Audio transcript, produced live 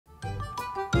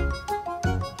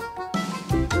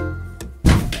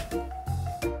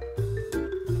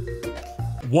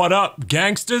What up,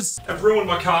 gangsters? I've ruined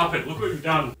my carpet. Look what you've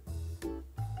done.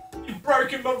 You've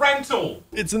broken my rental.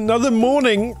 It's another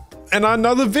morning and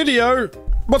another video.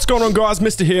 What's going on, guys?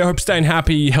 Mr. here. Hope you're staying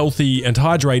happy, healthy, and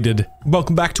hydrated.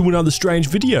 Welcome back to another strange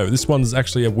video. This one's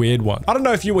actually a weird one. I don't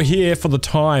know if you were here for the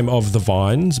time of the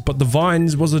Vines, but the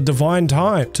Vines was a divine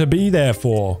time to be there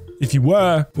for. If you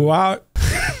were, wow.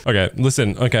 Okay,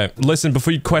 listen,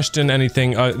 before you question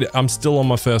anything, I'm still on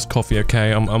my first coffee,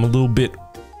 okay? I'm a little bit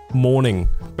mourning.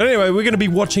 But anyway, we're gonna be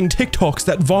watching TikToks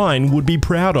that Vine would be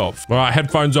proud of. All right,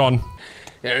 headphones on.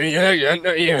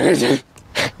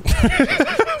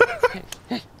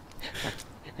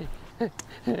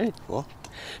 What?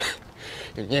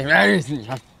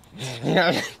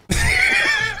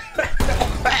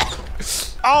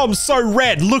 Oh, I'm so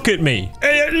red. Look at me.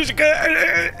 We're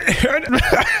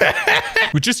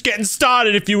just getting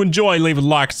started. If you enjoy, leave a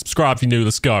like, subscribe if you're new.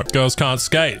 Let's go. Girls can't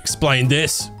skate. Explain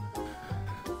this.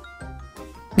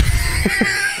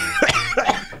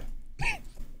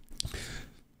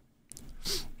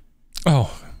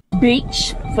 Oh.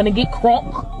 Bitch, finna get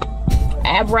crunk.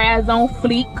 Abraz on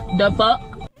fleek. The fuck?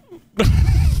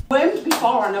 Worms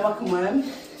before, I never can worm.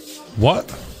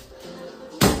 What?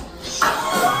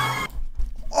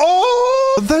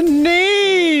 Oh, the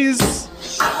knees!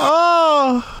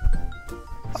 Oh!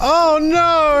 Oh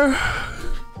no!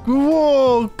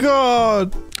 Whoa,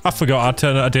 God! I forgot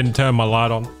I didn't turn my light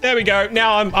on. There we go.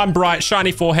 Now I'm bright,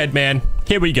 shiny forehead man.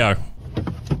 Here we go.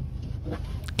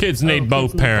 Kids need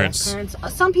both parents.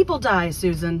 Some people die,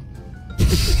 Susan.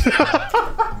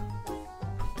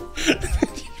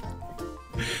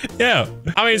 Yeah,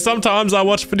 I mean, sometimes I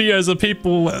watch videos of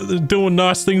people doing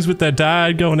nice things with their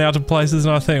dad, going out to places,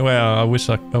 and I think, wow, I wish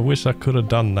I could have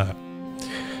done that.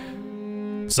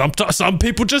 Some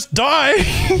people just die.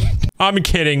 I'm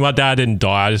kidding. My dad didn't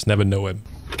die. I just never knew him.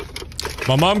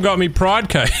 My mom got me pride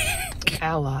cake.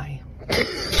 Ally.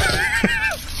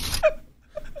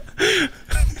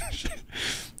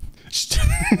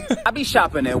 I be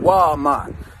shopping at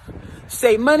Walmart.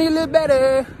 Say money a little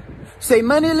better. Say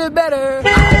money a little better.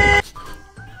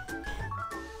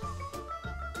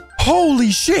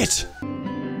 Holy shit!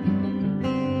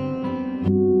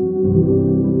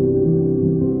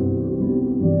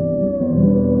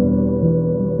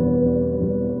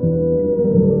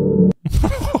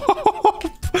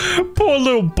 Poor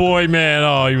little boy, man.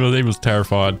 Oh, he was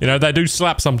terrified. You know, they do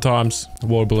slap sometimes. The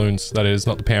water balloons, that is,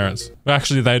 not the parents.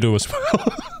 Actually, they do as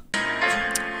well.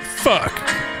 Fuck.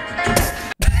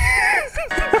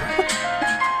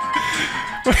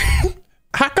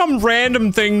 How come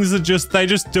random things are they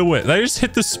just do it? They just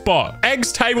hit the spot.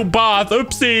 Eggs, table, bath,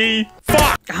 oopsie.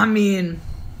 Fuck. I mean,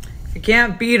 if you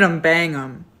can't beat them, bang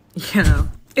them, you know.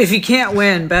 If you can't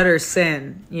win, better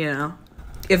sin, you know.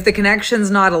 If the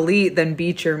connection's not elite, then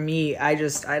beat your meat. I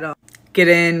don't. Get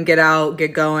in, get out,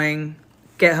 get going,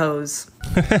 get hose.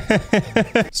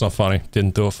 It's not funny.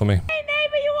 Didn't do it for me. Hey,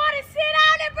 neighbor, you want to sit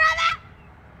on it, brother?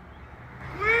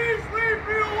 Please leave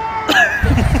me alone.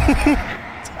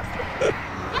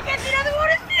 I guess he doesn't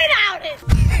want to sit on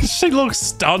it. She looks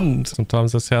stunned.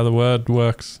 Sometimes that's how the word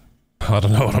works. I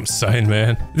don't know what I'm saying,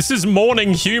 man. This is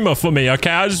morning humor for me, okay?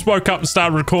 I just woke up and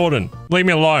started recording. Leave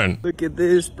me alone. Look at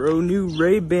this, bro. New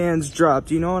Ray-Bans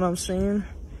dropped. You know what I'm saying?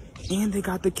 And they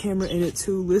got the camera in it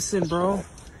too. Listen, bro.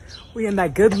 We in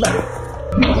that good life.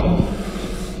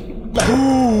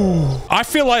 I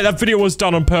feel like that video was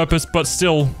done on purpose, but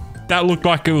still, that looked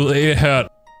like it hurt.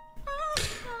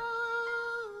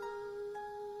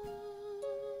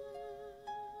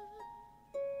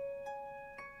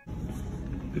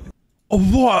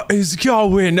 What is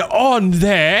going on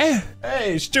there?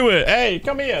 Hey, Stuart. Hey,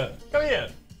 come here. Come here.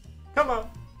 Come on.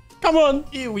 Come on.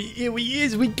 Here we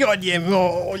is. We got you.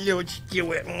 Oh, little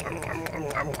Stuart.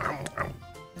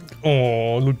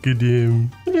 Oh, look at him.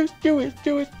 Little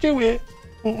Stuart.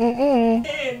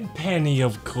 And Penny,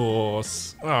 of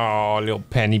course. Oh, little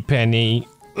Penny.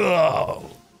 Oh.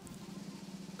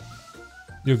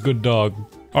 You're a good dog.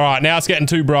 All right, now it's getting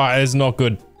too bright. It's not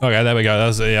good. Okay, there we go.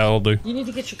 Yeah, that'll do. You need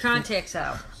to get your contacts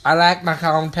out. I like my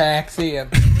contacts in.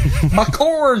 My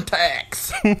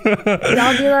contacts.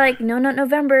 Y'all be like, no, not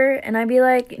November. And I'd be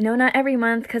like, no, not every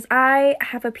month, because I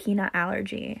have a peanut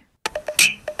allergy.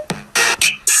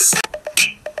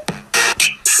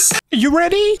 You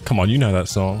ready? Come on, you know that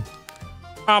song.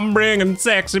 I'm bringing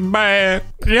sexy back.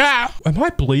 Yeah. Am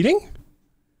I bleeding?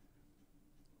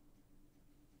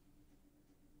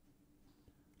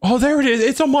 Oh, there it is.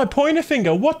 It's on my pointer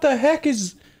finger. What the heck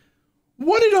is...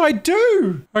 What did I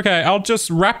do? Okay, I'll just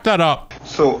wrap that up.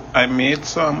 So I made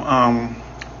some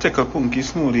tickle punky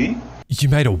smoothie. You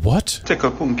made a what? Tickle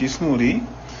punky smoothie.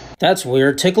 That's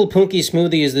weird. Tickle Punky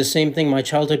Smoothie is the same thing my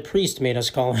childhood priest made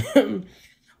us call him.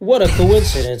 What a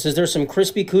coincidence. Is there some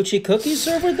crispy coochie cookies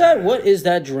served with that? What is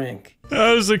that drink?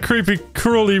 That is a creepy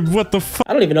crawly what the fuck.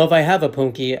 I don't even know if I have a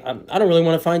Punky. I don't really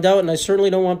want to find out, and I certainly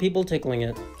don't want people tickling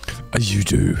it. You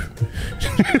do.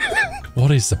 What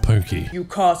is the Punky? You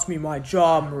cost me my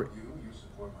job.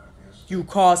 You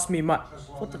cost me my...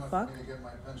 What the fuck?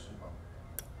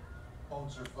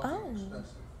 Oh.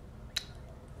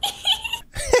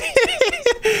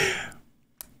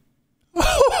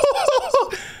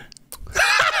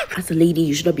 As a lady,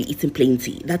 you should not be eating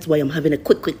plenty. That's why I'm having a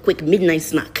quick midnight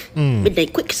snack.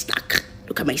 Midnight quick snack.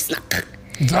 Look at my snack.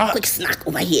 Quick snack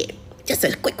over here. Just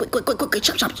a quick,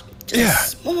 chop.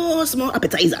 Just a small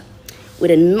appetizer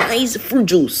with a nice fruit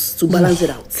juice to balance it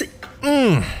out.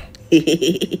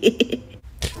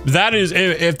 That is,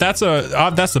 if that's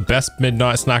that's the best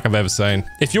midnight snack I've ever seen.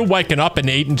 If you're waking up and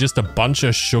eating just a bunch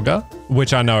of sugar,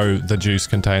 which I know the juice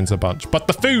contains a bunch, but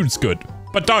the food's good.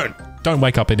 But don't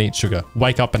wake up and eat sugar.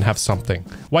 Wake up and have something.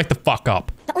 Wake the fuck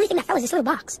up. The only thing that fell is this little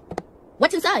box.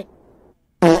 What's inside?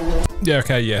 Yeah,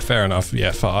 okay, yeah, fair enough.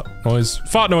 Yeah, fart noise.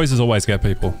 Fart noises always get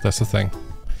people. That's the thing.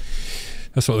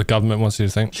 That's what the government wants you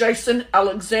to think. Jason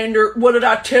Alexander, what did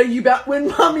I tell you about when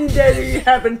Mommy and Daddy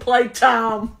having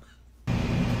playtime?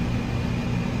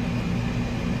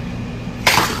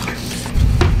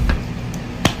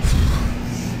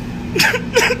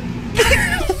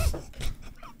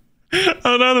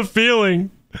 I know the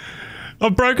feeling.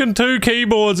 I've broken 2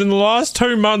 keyboards in the last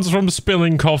 2 months from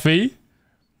spilling coffee.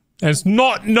 It's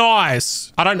not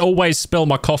nice. I don't always spill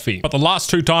my coffee, but the last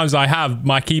 2 times I have,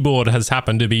 my keyboard has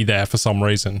happened to be there for some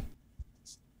reason.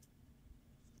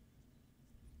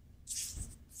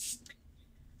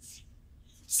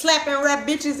 Slapping rap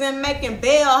bitches and making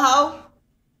bail, ho.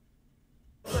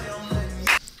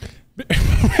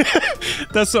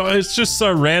 It's just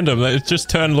so random. It just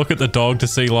turned, look at the dog to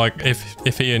see like if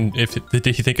did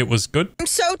he think it was good? I'm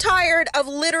so tired of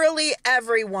literally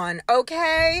everyone,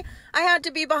 okay? I had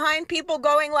to be behind people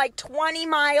going like 20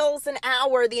 miles an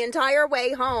hour the entire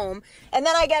way home. And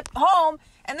then I get home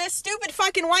and this stupid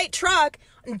fucking white truck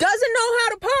doesn't know how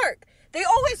to park. They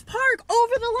always park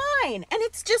over the line. And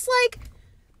it's just like,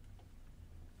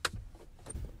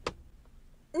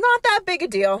 not that big a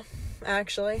deal,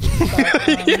 actually.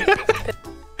 But,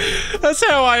 That's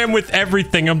how I am with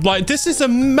everything. I'm like, this is a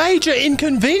major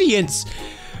inconvenience.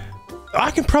 I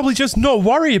can probably just not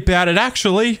worry about it,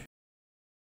 actually.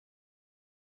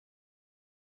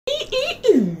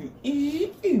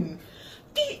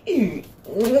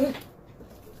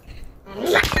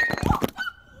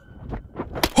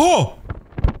 Oh!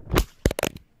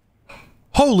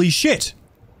 Holy shit!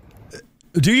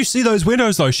 Do you see those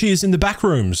windows though? She is in the back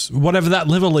rooms. Whatever that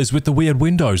level is with the weird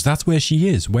windows, that's where she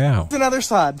is. Wow. Another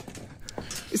side.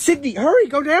 Sydney, hurry,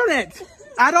 go down it.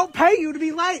 I don't pay you to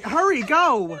be late. Hurry,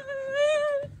 go.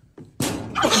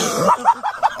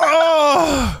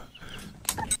 Oh!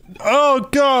 Oh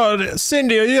god,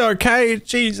 Cindy, are you okay?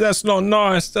 Jeez, that's not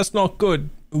nice. That's not good.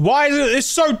 Why is it? It's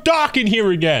so dark in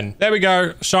here again. There we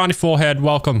go. Shiny forehead.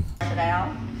 Welcome.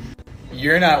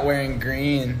 You're not wearing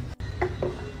green.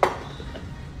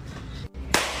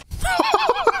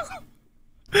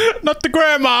 Not the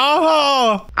grandma.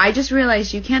 Oh. I just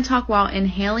realized you can't talk while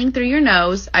inhaling through your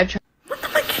nose. I've tried. What the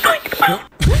fuck are you talking about?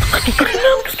 I can go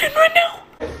to the skin right now.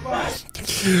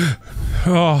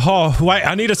 Oh, wait,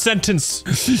 I need a sentence.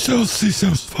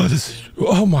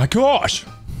 Oh my gosh.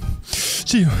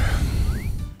 Gee.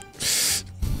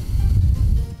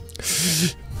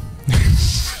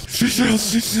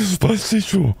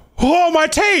 Oh, my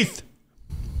teeth!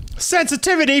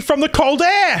 Sensitivity from the cold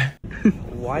air!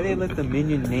 Why they let the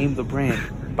minion name the brand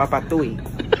Papatui?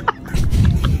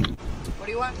 what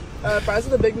do you want? Fries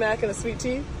with a Big Mac and a sweet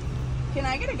tea. Can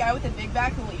I get a guy with a big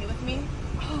back who will eat with me?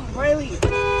 Oh, Riley.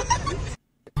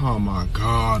 Oh my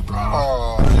god, bro.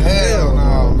 Oh, hell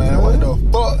no, man. What the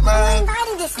fuck, man?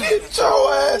 Get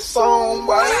your ass on,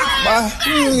 boy.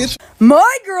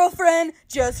 My girlfriend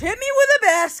just hit me with a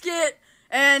basket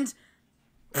and...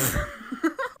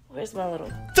 Where's my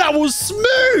little... That was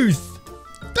smooth!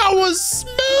 That was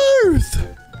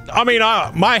smooth! I mean,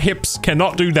 my hips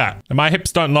cannot do that. My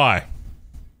hips don't lie.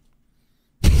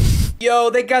 Yo,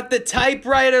 they got the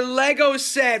typewriter Lego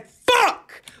set.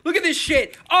 Fuck! Look at this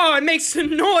shit. Oh, it makes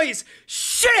some noise.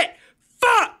 Shit!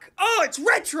 Fuck! Oh, it's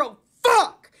retro.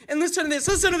 Fuck! And listen to this.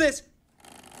 Listen to this.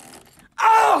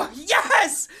 Oh,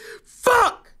 yes!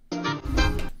 Fuck!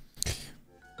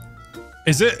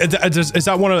 Is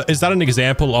that an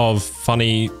example of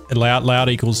funny, loud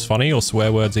equals funny, or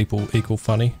swear words equal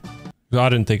funny? I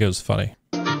didn't think it was funny.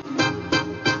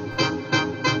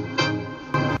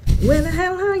 Where the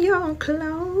hell are your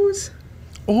clothes?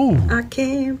 Oh. I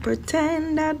can't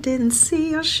pretend I didn't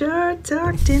see your shirt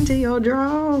tucked into your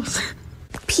drawers.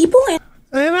 People in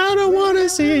and I don't want to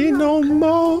see no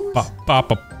more. Y'all got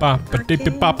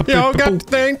the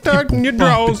thing tucked in your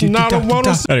drawers and I don't want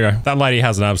to see. Anyway, that lady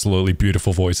has an absolutely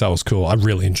beautiful voice. That was cool. I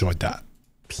really enjoyed that.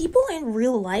 people in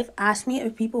real life ask me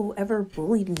if people ever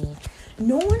bullied me.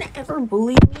 No one ever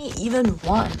bullied me even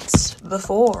once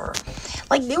before.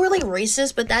 Like, they were like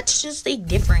racist, but that's just like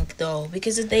different though,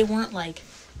 because if they weren't like,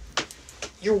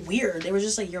 you're weird, they were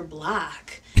just like, you're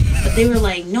black. But they were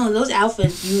like, no, those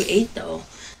outfits you ate though.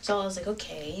 So I was like,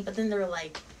 okay. But then they were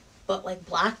like, but like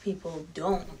black people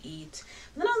don't eat.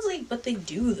 And then I was like, but they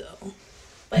do though.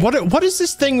 Like, what is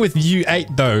this thing with you ate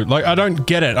though? Like, I don't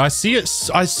get it. I see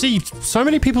so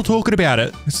many people talking about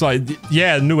it. It's like,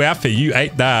 yeah, new outfit, you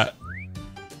ate that.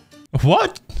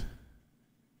 What?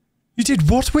 You did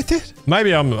what with it?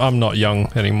 Maybe I'm not young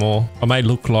anymore. I may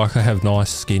look like I have nice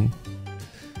skin,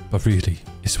 but really,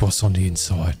 it's what's on the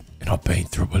inside. And I've been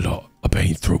through a lot. I've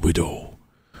been through it all.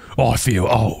 I feel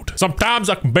old. Sometimes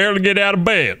I can barely get out of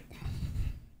bed.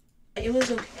 it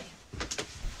was okay.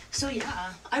 So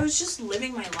yeah, I was just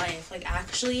living my life, like,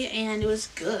 actually, and it was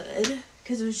good,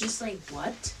 because it was just like,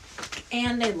 what?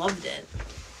 And I loved it.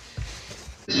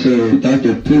 So,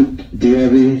 Dr. Poop, do you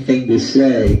have anything to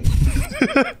say?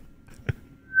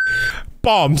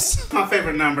 Bombs. My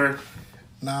favorite number.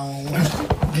 No.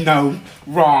 No.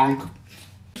 Wrong.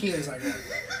 Kids like that.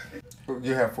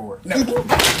 You have 4. No.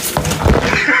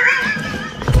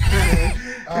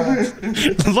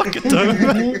 Look at them.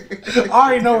 I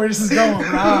already know where this is going,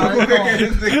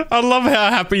 bro. I love how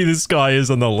happy this guy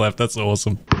is on the left. That's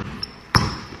awesome.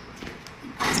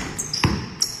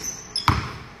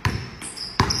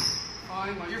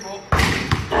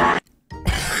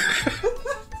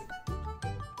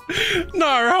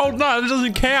 No, hold on. It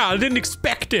doesn't count. I didn't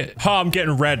expect it. Oh, I'm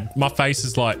getting red. My face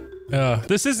is like,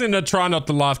 this isn't a try not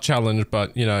to laugh challenge,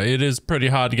 but you know, it is pretty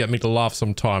hard to get me to laugh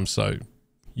sometimes. So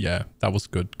yeah, that was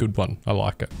good. Good one. I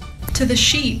like it. To the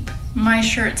sheep, my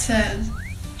shirt says,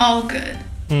 all good.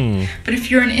 But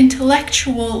if you're an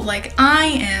intellectual like I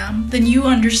am, then you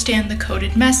understand the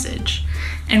coded message.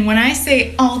 And when I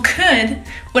say all good,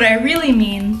 what I really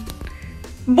mean,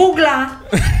 boogla.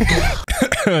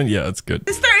 Yeah, that's good.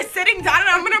 Sister is sitting down and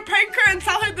I'm gonna prank her and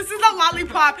tell her this is a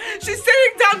lollipop. She's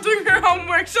sitting down doing her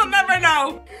homework. She'll never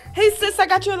know. Hey sis, I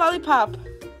got you a lollipop.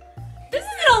 This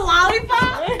isn't a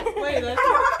lollipop? Wait, that's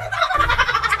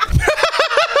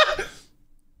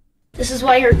This is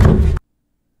why you're...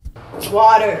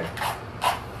 water,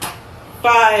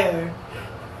 fire,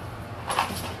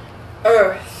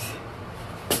 earth.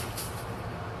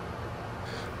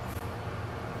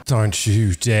 Don't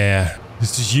you dare.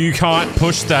 You can't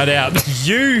push that out.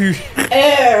 You!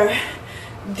 Air.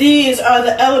 These are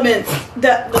the elements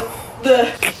that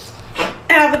the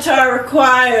avatar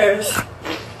requires.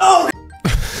 Oh!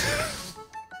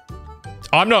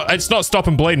 I'm not, it's not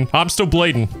stopping bleeding. I'm still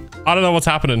bleeding. I don't know what's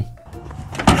happening.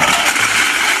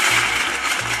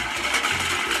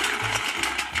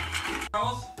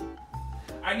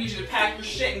 I need you to pack your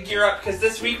shit and gear up because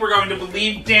this week we're going to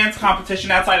Believe dance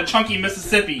competition outside of Chunky,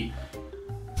 Mississippi.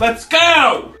 Let's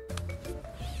go!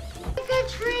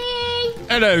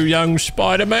 Hello, young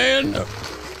Spider-Man.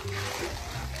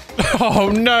 Oh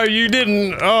no, you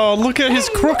didn't. Oh, look at his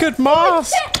crooked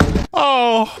mask.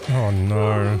 Oh. Oh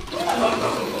no.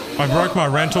 I broke my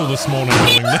rental this morning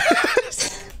doing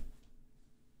this.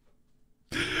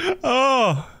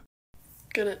 Oh.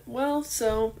 Well,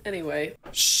 so, anyway.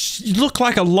 Shh, you look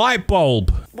like a light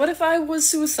bulb. What if I was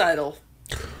suicidal?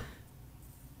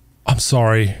 I'm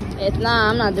sorry.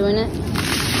 I'm not doing it.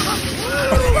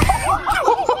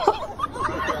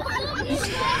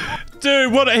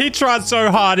 Dude, what? He tried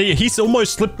so hard. He's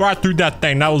almost slipped right through that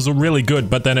thing. That was really good,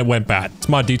 but then it went bad. It's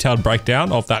my detailed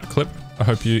breakdown of that clip. I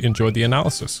hope you enjoyed the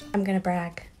analysis. I'm gonna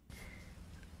brag.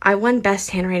 I won Best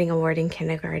Handwriting Award in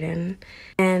kindergarten,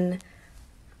 and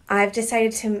I've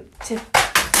decided to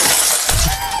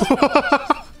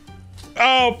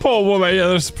Oh, poor woman. Yeah,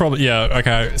 that's probably, yeah,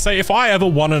 okay. So if I ever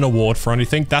won an award for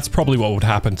anything, that's probably what would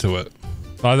happen to it.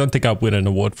 I don't think I'd win an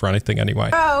award for anything anyway.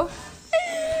 Oh.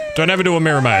 Don't ever do a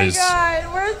mirror maze. Oh my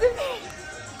god, where's the...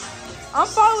 I'm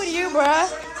following you, bruh.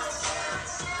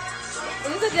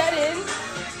 Is this a dead end?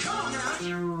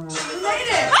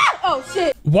 Oh,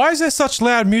 shit. Why is there such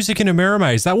loud music in a mirror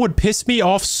maze? That would piss me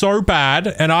off so bad,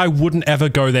 and I wouldn't ever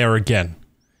go there again.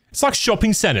 It's like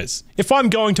shopping centers. If I'm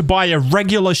going to buy a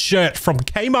regular shirt from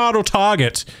Kmart or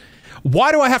Target,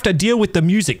 why do I have to deal with the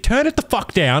music? Turn it the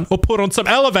fuck down or put on some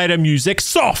elevator music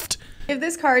soft. Give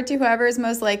this card to whoever is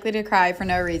most likely to cry for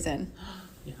no reason.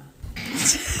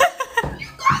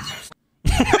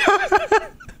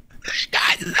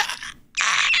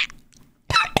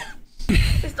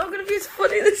 It's not gonna be as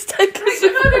funny this time. Wait, there's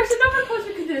another pose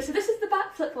we can do. So this is the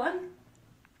backflip one.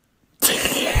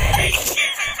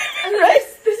 And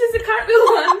this is the cartwheel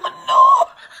one. No!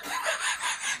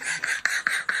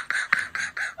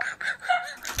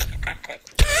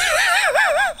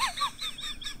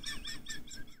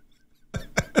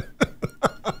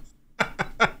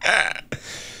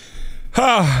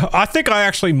 I think I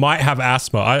actually might have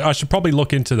asthma. I should probably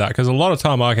look into that because a lot of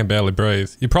time I can barely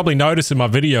breathe. You probably notice in my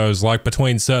videos, like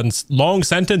between certain long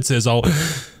sentences, oh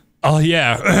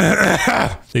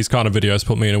yeah. These kind of videos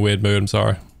put me in a weird mood. I'm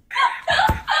sorry.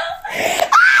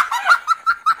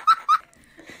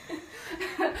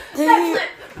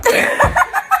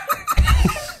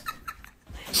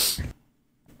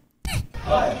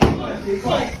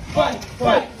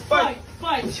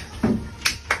 Fight.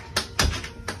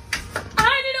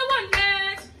 I need a one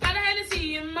dance, got a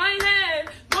Hennessy in my head.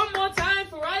 One more time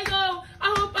before I go.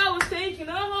 I hope I was taking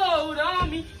a hold on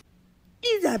me.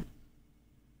 Is that?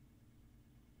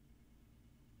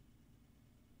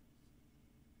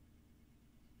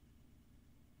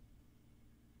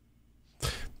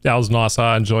 That was nice.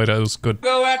 I enjoyed it. It was good.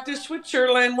 Go out to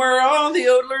Switzerland where all the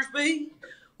yodelers be.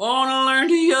 Wanna learn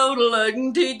to yodel, I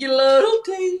can teach you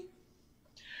loyalty.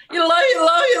 You love,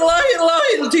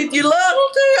 it'll teach you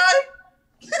loyalty.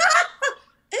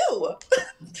 Ew.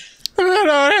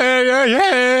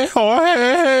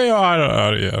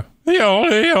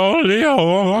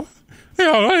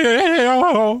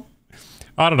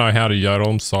 I don't know how to yodel.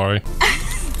 I'm sorry.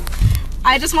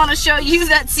 I just want to show you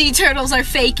that sea turtles are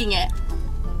faking it.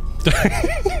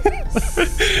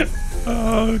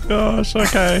 Oh gosh,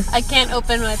 okay. I can't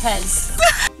open my pens.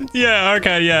 Yeah,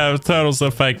 okay, yeah, turtles are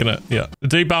faking it. Yeah.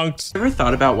 Debunked. Ever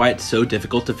thought about why it's so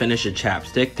difficult to finish a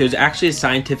chapstick? There's actually a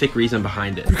scientific reason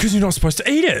behind it. Because you're not supposed to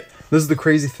eat it. This is the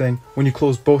crazy thing. When you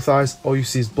close both eyes, all you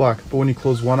see is black. But when you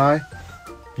close one eye,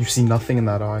 you see nothing in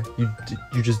that eye.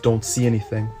 You just don't see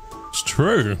anything. It's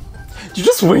true. You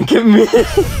just wink at me.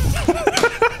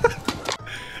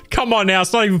 Come on now,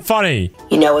 it's not even funny.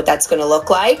 You know what that's gonna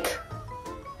look like?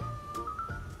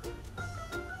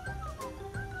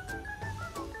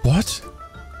 What?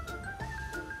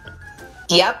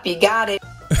 Yep, you got it.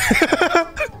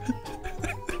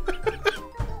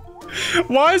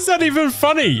 Why is that even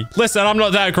funny? Listen, I'm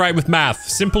not that great with math.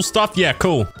 Simple stuff, yeah,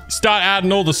 cool. Start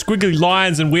adding all the squiggly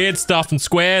lines and weird stuff and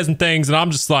squares and things, and I'm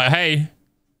just like, hey,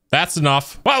 that's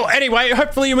enough. Well, anyway,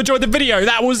 hopefully you enjoyed the video.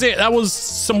 That was it. That was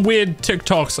some weird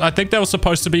TikToks. I think they were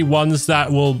supposed to be ones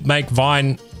that will make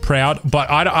Vine proud, but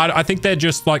I think they're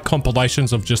just like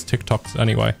compilations of just TikToks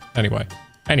anyway.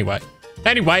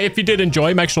 Anyway, if you did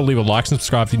enjoy, make sure to leave a like,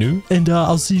 subscribe if you're new, and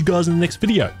I'll see you guys in the next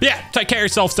video. Yeah, take care of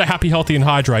yourself, stay happy, healthy, and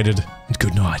hydrated, and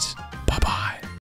good night.